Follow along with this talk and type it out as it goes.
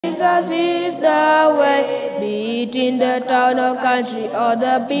Jesus is the way, be it in the town or country or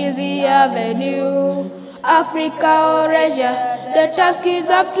the busy avenue. Africa or Asia, the task is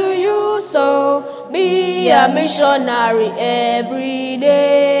up to you, so be a missionary every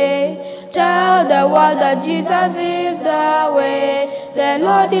day. Tell the world that Jesus is the way, the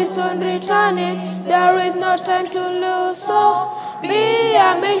Lord is soon returning, there is no time to lose, so be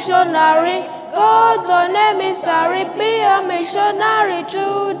a missionary, God's own emissary, be a missionary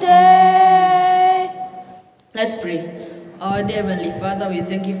today. Let's pray. Our dear Heavenly Father, we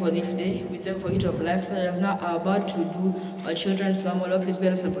thank you for this day. We thank you for it of life that is now about to do our children's sermon. Lord, please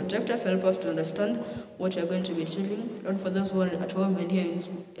guide us and protect us. Help us to understand what we are going to be telling. Lord, for those who are at home and here in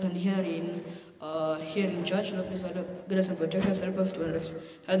church, Lord, please guide us and protect us. Help us to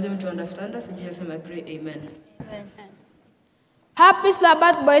help them to understand us. In Jesus' name I pray. Amen. Amen. Happy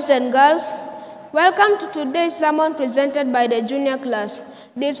Sabbath, boys and girls. Welcome to today's sermon presented by the junior class.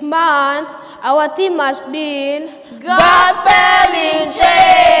 This month, our theme has been Gospel in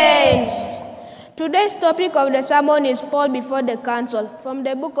Chains. Today's topic of the sermon is Paul before the council, from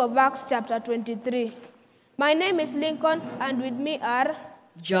the book of Acts chapter 23. My name is Lincoln, and with me are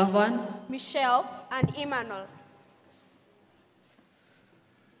Javan, Mitchelle, and Immanol.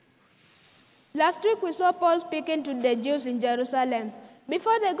 Last week we saw Paul speaking to the Jews in Jerusalem.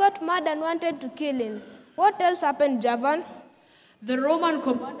 Before they got mad and wanted to kill him, what else happened, Javan? the Roman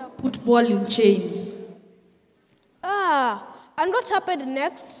commander put Paul in chains. And what happened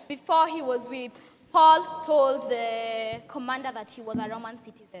next? Before he was whipped, Paul told the commander that he was a Roman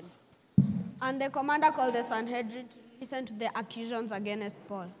citizen. And the commander called the Sanhedrin to listen to the accusations against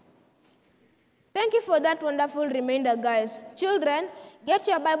Paul. Thank you for that wonderful reminder, guys. Children, get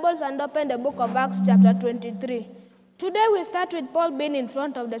your Bibles and open the book of Acts chapter 23. Today we start with Paul being in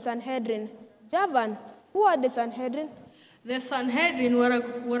front of the Sanhedrin. Javan, who are the Sanhedrin? The Sanhedrin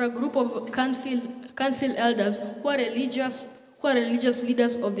were a group of council elders who are religious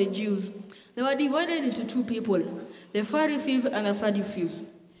leaders of the Jews. They were divided into two people, the Pharisees and the Sadducees.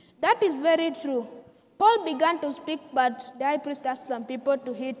 That is very true. Paul began to speak, but the high priest asked some people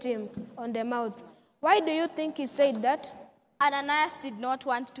to hit him on the mouth. Why do you think he said that? Ananias did not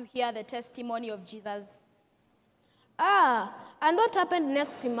want to hear the testimony of Jesus. And what happened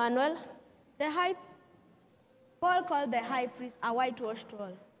next, Immanol? Paul called the high priest a whitewashed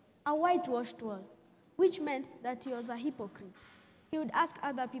wall. A whitewashed wall, which meant that he was a hypocrite. He would ask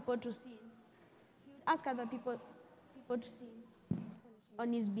other people to sin. He would ask other people to sin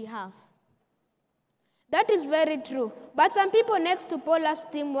on his behalf. That is very true. But some people next to Paul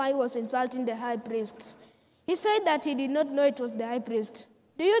asked him why he was insulting the high priest. He said that he did not know it was the high priest.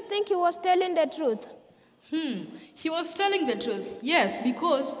 Do you think he was telling the truth? He was telling the truth, yes,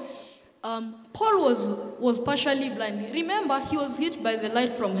 because Paul was partially blind. Remember, he was hit by the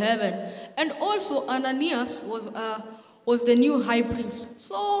light from heaven. And also Ananias was the new high priest.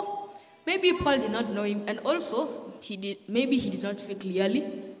 So maybe Paul did not know him, and also maybe he did not see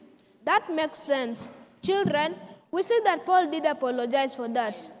clearly. That makes sense. Children, we see that Paul did apologize for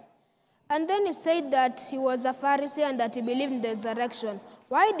that. And then he said that he was a Pharisee and that he believed in the resurrection.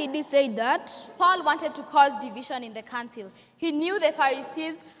 Why did he say that? Paul wanted to cause division in the council. He knew the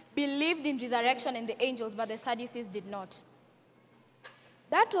Pharisees believed in resurrection and the angels, but the Sadducees did not.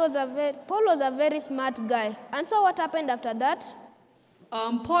 Paul was a very smart guy. And so what happened after that?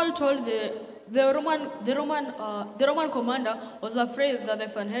 Paul told the Roman commander was afraid that the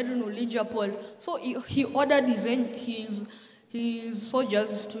Sanhedrin would injure Paul, so he ordered his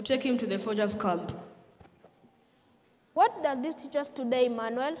soldiers to take him to the soldiers' camp. What does this teach us today,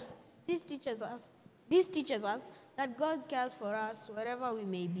 Immanuel? This teaches us that God cares for us wherever we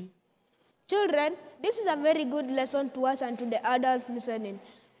may be. Children, this is a very good lesson to us and to the adults listening.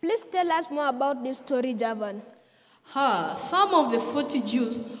 Please tell us more about this story, Javan. Some of the 40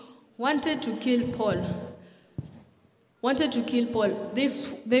 Jews wanted to kill Paul.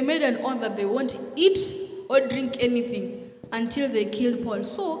 They made an oath that they won't eat or drink anything until they kill Paul.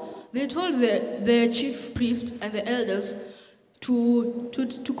 So they told the chief priest and the elders to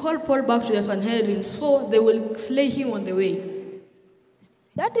call Paul back to the Sanhedrin, so they will slay him on the way.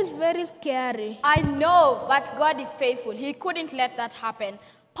 That is very scary. I know, but God is faithful. He couldn't let that happen.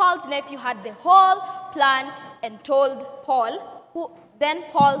 Paul's nephew had the whole plan and told Paul, then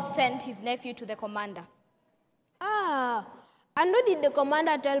Paul sent his nephew to the commander. And what did the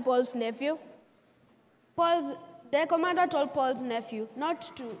commander tell Paul's nephew? The commander told Paul's nephew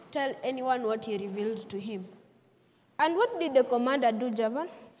not to tell anyone what he revealed to him. And what did the commander do, Javan?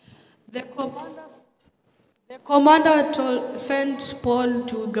 The commander sent Paul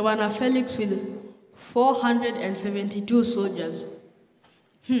to Governor Felix with 472 soldiers.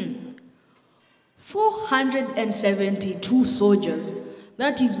 472 soldiers.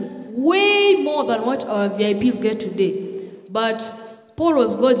 That is way more than what our VIPs get today. But Paul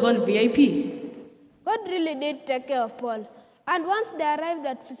was God's own VIP. God really did take care of Paul. And once they arrived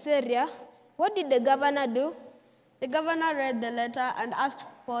at Caesarea, what did the governor do? The governor read the letter and asked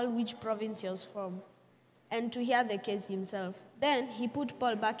Paul which province he was from, and to hear the case himself. Then he put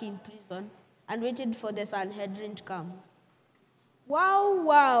Paul back in prison and waited for the Sanhedrin to come.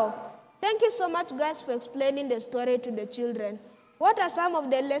 Wow. Thank you so much, guys, for explaining the story to the children. What are some of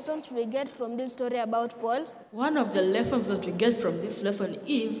the lessons we get from this story about Paul? One of the lessons that we get from this lesson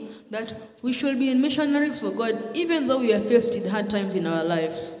is that we should be missionaries for God even though we are faced with hard times in our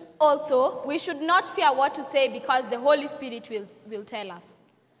lives. Also, we should not fear what to say because the Holy Spirit will tell us.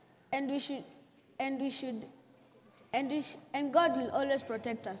 And God will always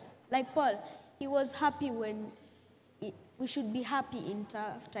protect us. Like Paul, he was happy we should be happy in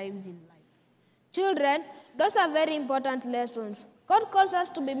tough times in life. Children, those are very important lessons. God calls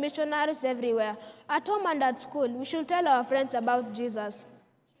us to be missionaries everywhere. At home and at school, we should tell our friends about Jesus.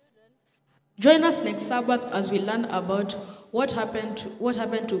 Join us next Sabbath as we learn about what happened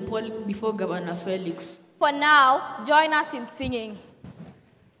to Paul before Governor Felix. For now, join us in singing.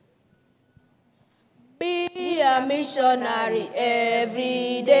 Be a missionary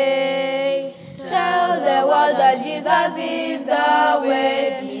every day. Tell the world that Jesus is the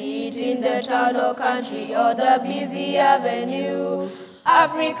way. Be it in the town or country or the busy avenue.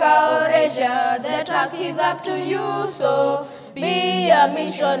 Africa or Asia, the task is up to you. So be a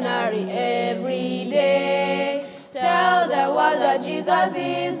missionary every day. Tell the world that Jesus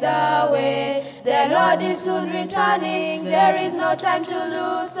is the way. The Lord is soon returning. There is no time to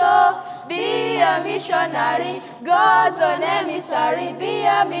lose. So be a missionary, God's own emissary. Be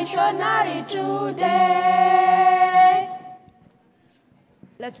a missionary today.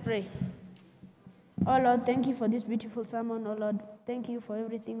 Let's pray. Oh Lord, thank you for this beautiful sermon. Oh Lord, thank you for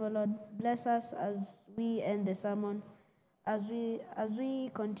everything. Oh Lord, bless us as we end the sermon, as we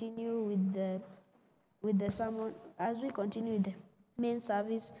continue with the sermon, as we continue with the main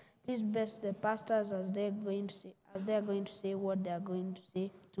service. Please bless the pastors as they are going to say what they are going to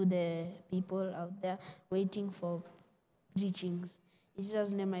say to the people out there waiting for preachings. In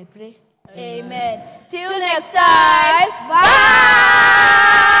Jesus' name I pray. Amen. Till next time. Bye.